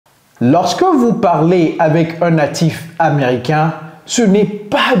Lorsque vous parlez avec un natif américain, ce n'est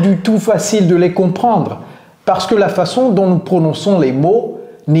pas du tout facile de les comprendre parce que la façon dont nous prononçons les mots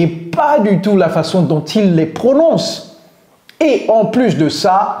n'est pas du tout la façon dont ils les prononcent. Et en plus de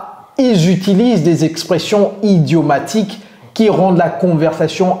ça, ils utilisent des expressions idiomatiques qui rendent la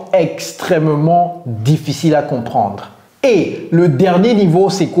conversation extrêmement difficile à comprendre. Et le dernier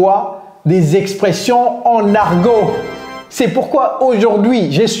niveau, c'est quoi? Des expressions en argot. C'est pourquoi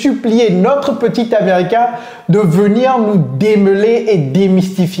aujourd'hui, j'ai supplié notre petit Américain de venir nous démêler et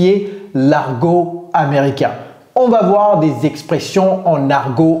démystifier l'argot américain. On va voir des expressions en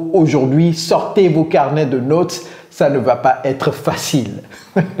argot aujourd'hui. Sortez vos carnets de notes, ça ne va pas être facile.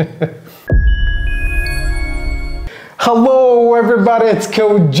 Hello everybody, it's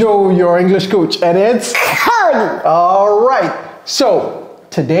Coach Joe, your English coach, and it's Cody. All right, so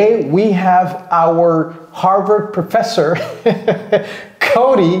today we have our Harvard professor,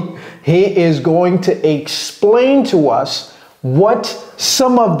 Cody. He is going to explain to us what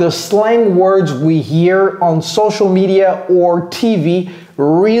some of the slang words we hear on social media or TV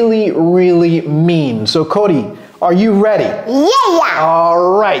really mean. So Cody, are you ready? Yeah.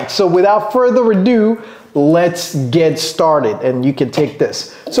 All right, so without further ado, let's get started, and you can take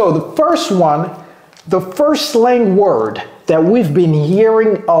this. So the first one, the first slang word that we've been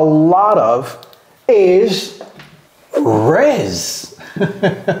hearing a lot of is Rizz.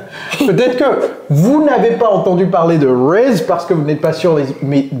 Peut-être que vous n'avez pas entendu parler de Rizz parce que vous n'êtes pas sur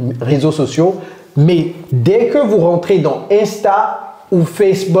les réseaux sociaux, mais dès que vous rentrez dans Insta ou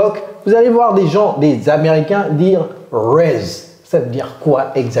Facebook, vous allez voir des gens, des Américains dire Rizz. Ça veut dire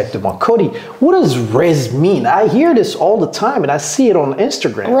quoi exactement? Cody, what does Rizz mean? I hear this all the time and I see it on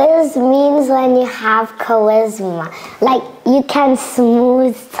Instagram. Rizz means when you have charisma. Like you can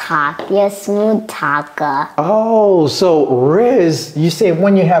smooth talk. You're a smooth talker. Oh, so Rizz, you say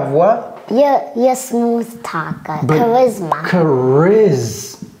when you have what? You're smooth talker. But charisma.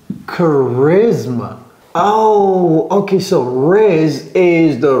 Charisma. Oh, okay, so Rizz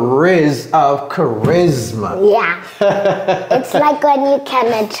is the Rizz of charisma. Yeah. It's like when you can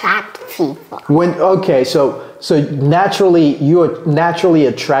attract people. Okay, so naturally you naturally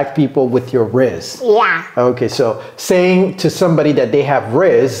attract people with your Rizz. Yeah. Okay, so saying to somebody that they have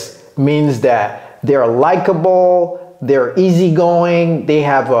Rizz means that they're likable, they're easygoing, they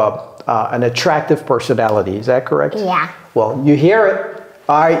have an attractive personality. Is that correct? Yeah. Well, you hear it.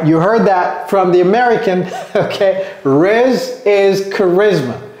 All right, you heard that from the American, okay? Rizz is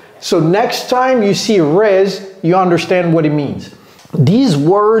charisma. So next time you see Rizz, you understand what it means. These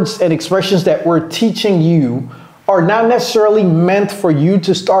words and expressions that we're teaching you are not necessarily meant for you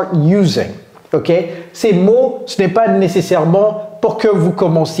to start using, okay? Ces mots, ce n'est pas nécessairement pour que vous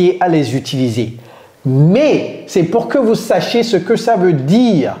commenciez à les utiliser. Mais c'est pour que vous sachiez ce que ça veut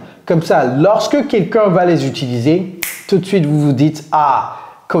dire. Comme ça, lorsque quelqu'un va les utiliser, tout de suite, vous vous dites, ah,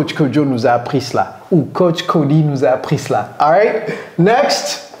 Coach Kojo nous a appris cela. Ou Coach Cody nous a appris cela. All right?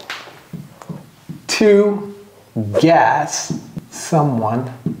 Next, to gas someone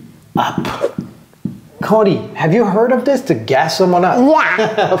up. Cody, have you heard of this? To gas someone up?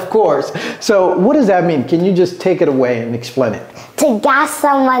 Yeah. Of course. So what does that mean? Can you just take it away and explain it? To gas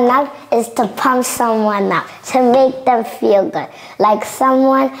someone up is to pump someone up, to make them feel good. Like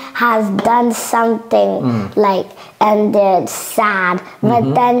someone has done something like, and they're sad,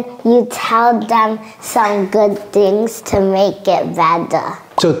 but then you tell them some good things to make it better.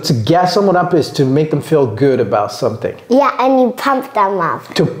 So to gas someone up is to make them feel good about something. Yeah, and you pump them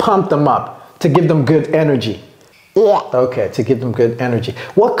up. To pump them up, to give them good energy. Yeah. Okay, to give them good energy.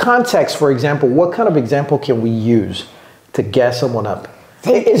 What context, for example, what kind of example can we use to gas someone up?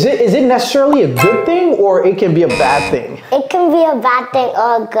 Is it necessarily a good thing or it can be a bad thing? It can be a bad thing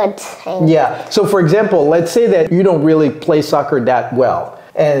or a good thing. Yeah, so for example, let's say that you don't really play soccer that well,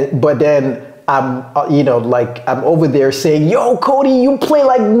 but then I'm over there saying, yo, Cody, you play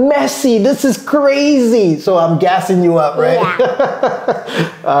like Messi. This is crazy. So I'm gassing you up, right?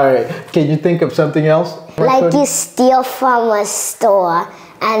 Yeah. All right. Can you think of something else? Like you steal from a store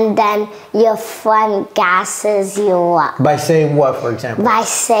and then your friend gasses you up. By saying what, for example? By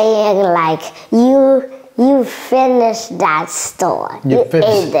saying like, you finished that store. You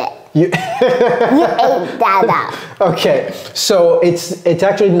ate it. You ate that up. Okay, so it's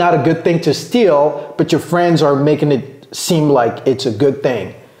actually not a good thing to steal, but your friends are making it seem like it's a good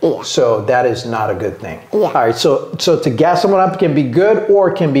thing. Yeah. So that is not a good thing. Yeah. All right, so to gas someone up can be good or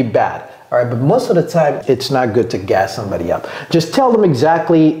it can be bad. All right, but most of the time, it's not good to gas somebody up. Just tell them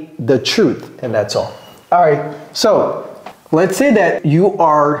exactly the truth, and that's all. All right, so Let's say that you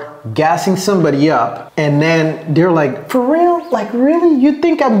are gassing somebody up and then they're like, for real? Like, really? You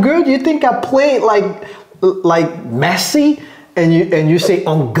think I'm good? You think I play like Messi? And you say,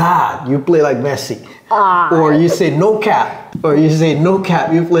 on God, you play like Messi. Or you say, no cap. Or you say, no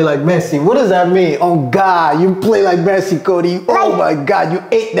cap, you play like Messi. What does that mean? On God, you play like Messi, Cody. Oh my God, you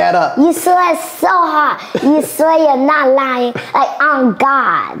ate that up. You swear so hard. You swear you're not lying. Like, on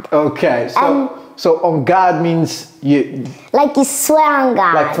God. Okay, so on God means you... Like you swear on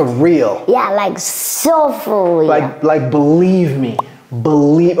God. Like for real. Yeah, like so for real. Like believe me.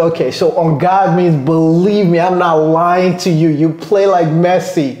 Okay, so on God means believe me, I'm not lying to you. You play like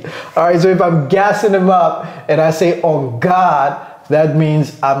Messi. All right, so if I'm gassing him up and I say on God, that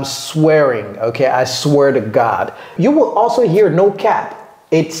means I'm swearing. Okay, I swear to God. You will also hear no cap.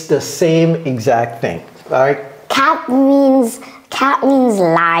 It's the same exact thing. All right. Cap means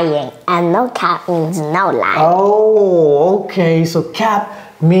lying, and no cap means no lying. Oh, okay. So cap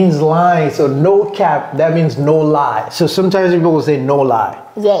means lying. So no cap, that means no lie. So sometimes people will say no lie.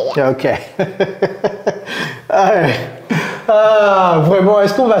 Yeah. Okay. Vraiment,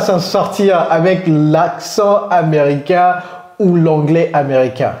 est-ce qu'on va s'en sortir avec l'accent américain ou l'anglais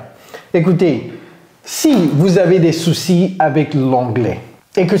américain? Écoutez, si vous avez des soucis avec l'anglais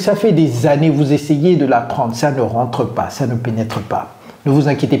et que ça fait des années que vous essayez de l'apprendre, ça ne rentre pas, ça ne pénètre pas. Ne vous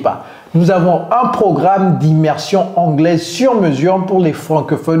inquiétez pas. Nous avons un programme d'immersion anglaise sur mesure pour les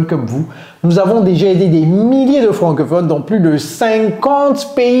francophones comme vous. Nous avons déjà aidé des milliers de francophones dans plus de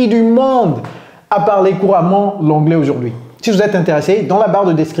 50 pays du monde à parler couramment l'anglais aujourd'hui. Si vous êtes intéressé, dans la barre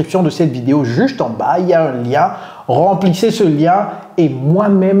de description de cette vidéo, juste en bas, il y a un lien. Remplissez ce lien et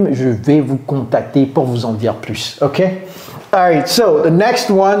moi-même, je vais vous contacter pour vous en dire plus. OK? Alright, so the next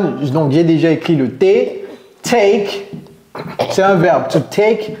one, donc j'ai déjà écrit le T. Take, c'est un verbe. To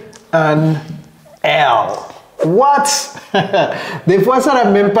take an L. What? Des fois, ça n'a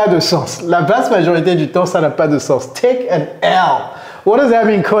même pas de sens. La vaste majorité du temps, ça n'a pas de sens. Take an L. What does that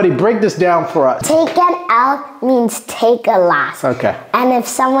mean, Cody? Break this down for us. Take an L means take a loss. Okay. And if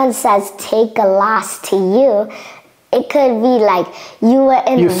someone says take a loss to you, it could be like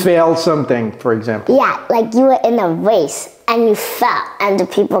you failed something, for example. Yeah, like you were in a race and you fell and the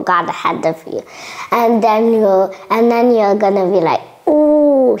people got ahead of you. And then you're gonna be like,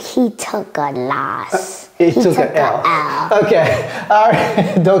 ooh, he took a loss. He took an L. Ok.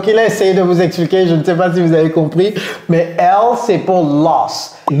 Alright. Donc il a essayé de vous expliquer, je ne sais pas si vous avez compris, mais L c'est pour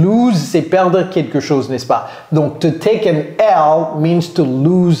loss. Lose c'est perdre quelque chose, n'est-ce pas? Donc to take an L means to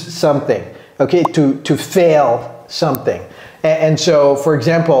lose something. Okay, to fail something. And so, for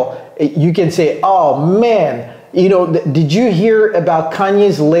example, you can say, oh man, you know, did you hear about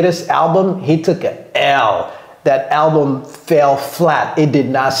Kanye's latest album? He took an L. That album fell flat. It did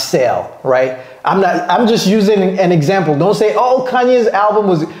not sell, right? I'm just using an example. Don't say, oh, Kanye's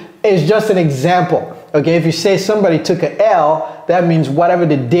album it's just an example. Okay, if you say somebody took an L, that means whatever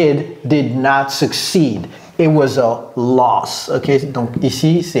they did not succeed. It was a loss. Okay, donc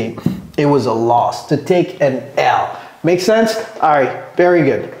ici, c'est it was a loss. To take an L. Make sense? All right, very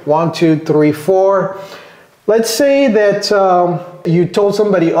good. 1, 2, 3, 4. Let's say that you told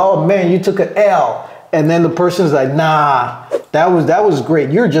somebody, oh man, you took an L. And then the person's like, nah, that was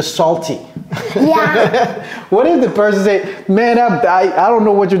great. You're just salty. Yeah. What if the person say, man, I don't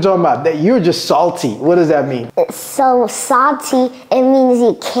know what you're talking about. That you're just salty. What does that mean? So salty, it means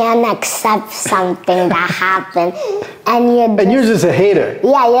you can't accept something that happened. And you're just a hater.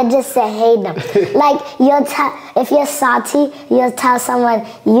 Yeah, you're just a hater. Like if you're salty, you'll tell someone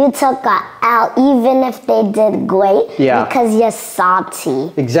you took a L even if they did great. Yeah. Because you're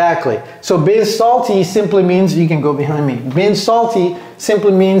salty. Exactly. So being salty simply means, you can go behind me. Being salty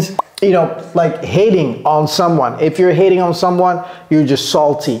simply means, you know, like hating on someone. If you're hating on someone, you're just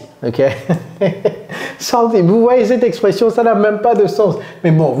salty, okay? Salty. Vous voyez cette expression, ça n'a même pas de sens.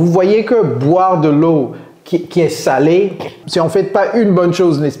 Mais bon, vous voyez que boire de l'eau qui est salée, c'est en fait pas une bonne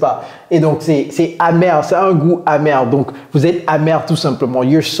chose, n'est-ce pas? Et donc c'est amer, ça a un goût amer. Donc vous êtes amer tout simplement.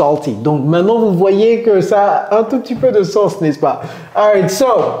 You're salty. Donc maintenant vous voyez que ça a un tout petit peu de sens, n'est-ce pas? Alright,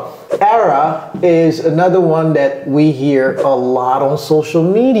 so era is another one that we hear a lot on social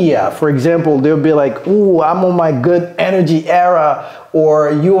media. For example, they'll be like, ooh, I'm on my good energy era,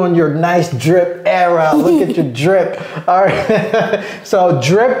 or you on your nice drip era. Look at your drip. All right. So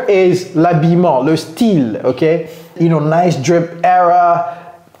drip is l'habillement, le style, okay? You know, nice drip era,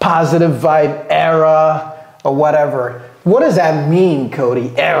 positive vibe era, or whatever. What does that mean,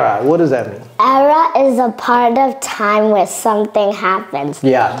 Cody? Era. What does that mean? Era is a part of time where something happens.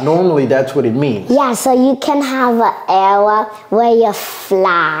 Yeah, normally that's what it means. Yeah, so you can have an era where you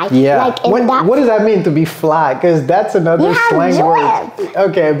fly. Yeah. Like What does that mean to be fly? Because that's another slang word.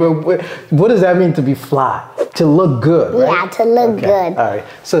 Okay, but what does that mean to be fly? To look good, right? Yeah, to look good. All right.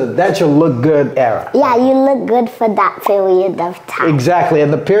 So that's your look good era. Yeah, you look good for that period of time. Exactly.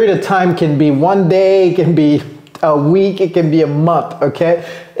 And the period of time can be one day, it can be a week, it can be a month, okay?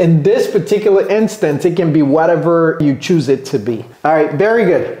 In this particular instance, it can be whatever you choose it to be. All right, very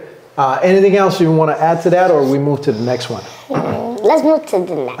good. Anything else you want to add to that, or we move to the next one? Let's move to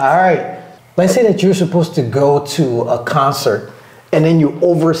the next. All right. Let's say that you're supposed to go to a concert and then you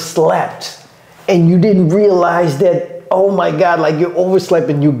overslept and you didn't realize that, oh my God, like you overslept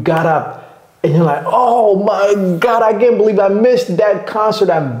and you got up and you're like, oh my God, I can't believe I missed that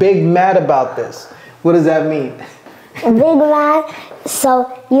concert. I'm big mad about this. What does that mean? Big mad. So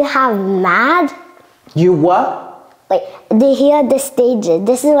you have mad. You what? Wait, here are the stages.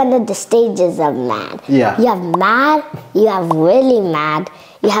 This is one of the stages of mad. Yeah. You have mad, you have really mad,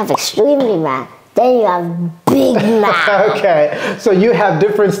 you have extremely mad, then you have big mad. Okay, so you have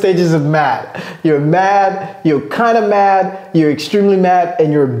different stages of mad. You're mad, you're kind of mad, you're extremely mad,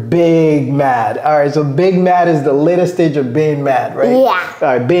 and you're big mad. All right, so big mad is the latest stage of being mad, right? Yeah.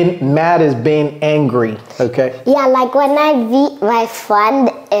 All right, being mad is being angry, okay? Yeah, like when I beat my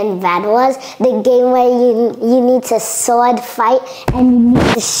friend in Bad Wars, the game where you need to sword fight and you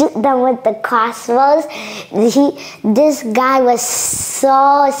need to shoot them with the crossbows. This guy was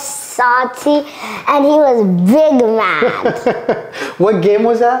so salty and he was big mad. What game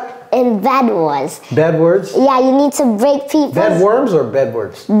was that? In Bad Wars. Bad words? Yeah, you need to break people. Bad worms or bad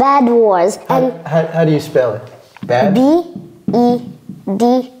words? Bad Wars. How do you spell it? Bad?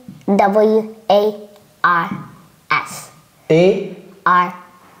 B-E-D-W-A-R-S.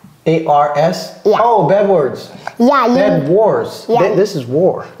 A-R-S? Yeah. Oh, bad words. Yeah, Bad wars. Yeah. This is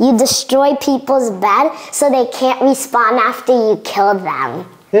war. You destroy people's bed so they can't respawn after you kill them.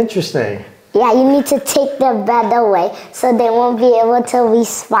 Interesting. Yeah, you need to take their bed away so they won't be able to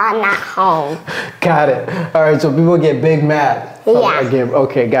respawn at home. Got it. All right, so people get big mad. Yeah.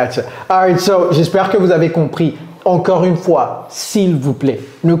 Okay, gotcha. All right, so j'espère que vous avez compris. Encore une fois, s'il vous plaît,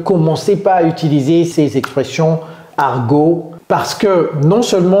 ne commencez pas à utiliser ces expressions argot parce que non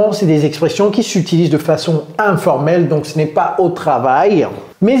seulement c'est des expressions qui s'utilisent de façon informelle, donc ce n'est pas au travail,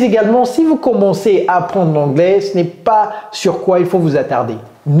 mais également si vous commencez à apprendre l'anglais, ce n'est pas sur quoi il faut vous attarder.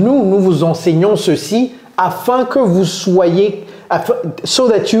 Nous vous enseignons ceci afin que vous soyez, so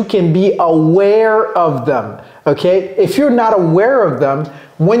that you can be aware of them, okay? If you're not aware of them,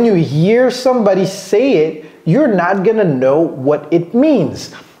 when you hear somebody say it, you're not gonna know what it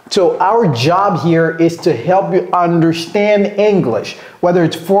means. So our job here is to help you understand English, whether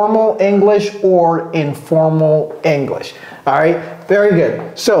it's formal English or informal English. All right, very good.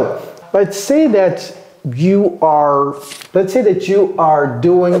 So let's say that you are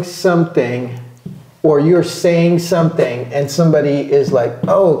doing something or you're saying something and somebody is like,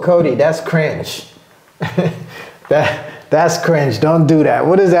 oh, Cody, that's cringe. That's cringe, don't do that.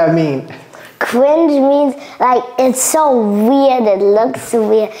 What does that mean? Cringe means like it's so weird, it looks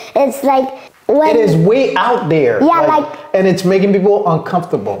weird. It's like when it is way out there. Yeah, and it's making people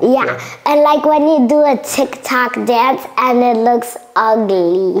uncomfortable. Yeah, and like when you do a TikTok dance and it looks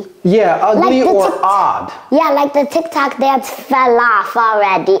ugly. Yeah, ugly like or odd. Yeah, like the TikTok dance fell off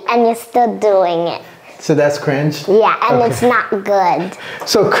already and you're still doing it. So that's cringe? Yeah, and it's not good.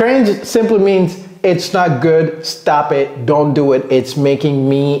 So cringe simply means it's not good, stop it, don't do it. It's making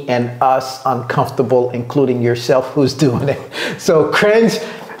me and us uncomfortable, including yourself who's doing it. So cringe,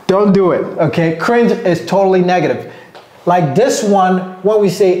 don't do it, okay? Cringe is totally negative. Like this one, when we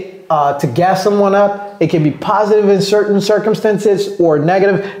say to gas someone up, it can be positive in certain circumstances or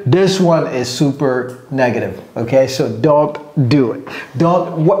negative. This one is super negative, okay? So don't do it.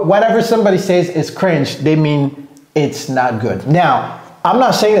 Whatever somebody says is cringe, they mean it's not good. Now, I'm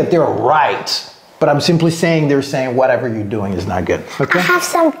not saying that they're right, but I'm simply saying they're saying whatever you're doing is not good. Okay? I have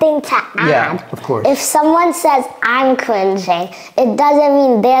something to add. Yeah, of course. If someone says, I'm cringing, it doesn't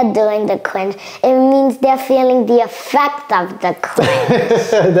mean they're doing the cringe. It means they're feeling the effect of the cringe.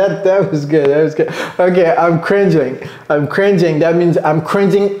 that was good. That was good. Okay, I'm cringing. I'm cringing. That means I'm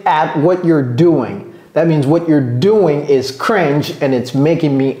cringing at what you're doing. That means what you're doing is cringe and it's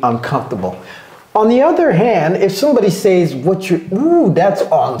making me uncomfortable. On the other hand, if somebody says, ooh, that's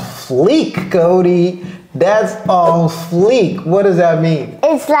on fleek, Cody. That's on fleek. What does that mean?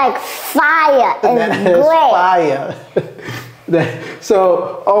 It's like fire. It's great. Fire.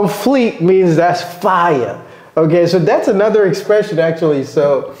 So on fleek means that's fire. Okay, so that's another expression actually.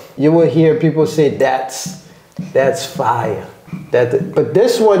 So you will hear people say that's fire. But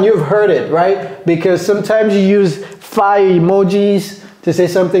this one you've heard it, right? Because sometimes you use fire emojis to say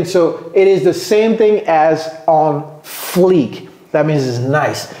something. So it is the same thing as on Fleek. That means it's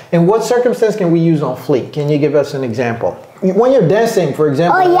nice. In what circumstance can we use on Fleek? Can you give us an example? When you're dancing, for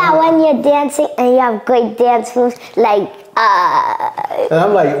example. Oh yeah, when you're dancing and you have great dance moves, like And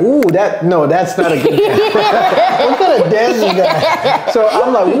I'm like, ooh, that's not a good dance. What kind of dance is that? So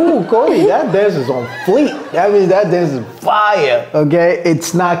I'm like, ooh, Cody, that dance is on fleek. That means that dance is fire. Okay,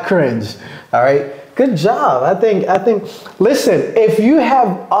 it's not cringe. All right, good job. I think. Listen, if you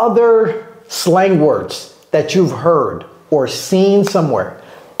have other slang words that you've heard or seen somewhere,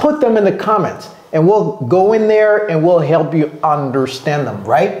 put them in the comments. And we'll go in there and we'll help you understand them,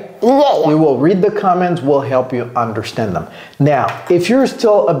 right? Yeah. We will read the comments, we'll help you understand them. Now, if you're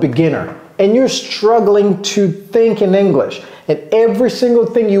still a beginner and you're struggling to think in English, and every single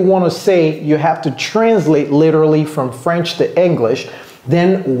thing you want to say, you have to translate literally from French to English,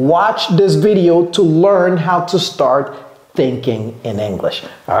 then watch this video to learn how to start thinking in English.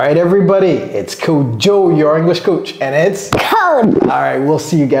 All right, everybody, it's Coach Joe, your English coach, and it's Code. All right, we'll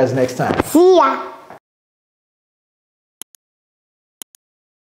see you guys next time. See ya.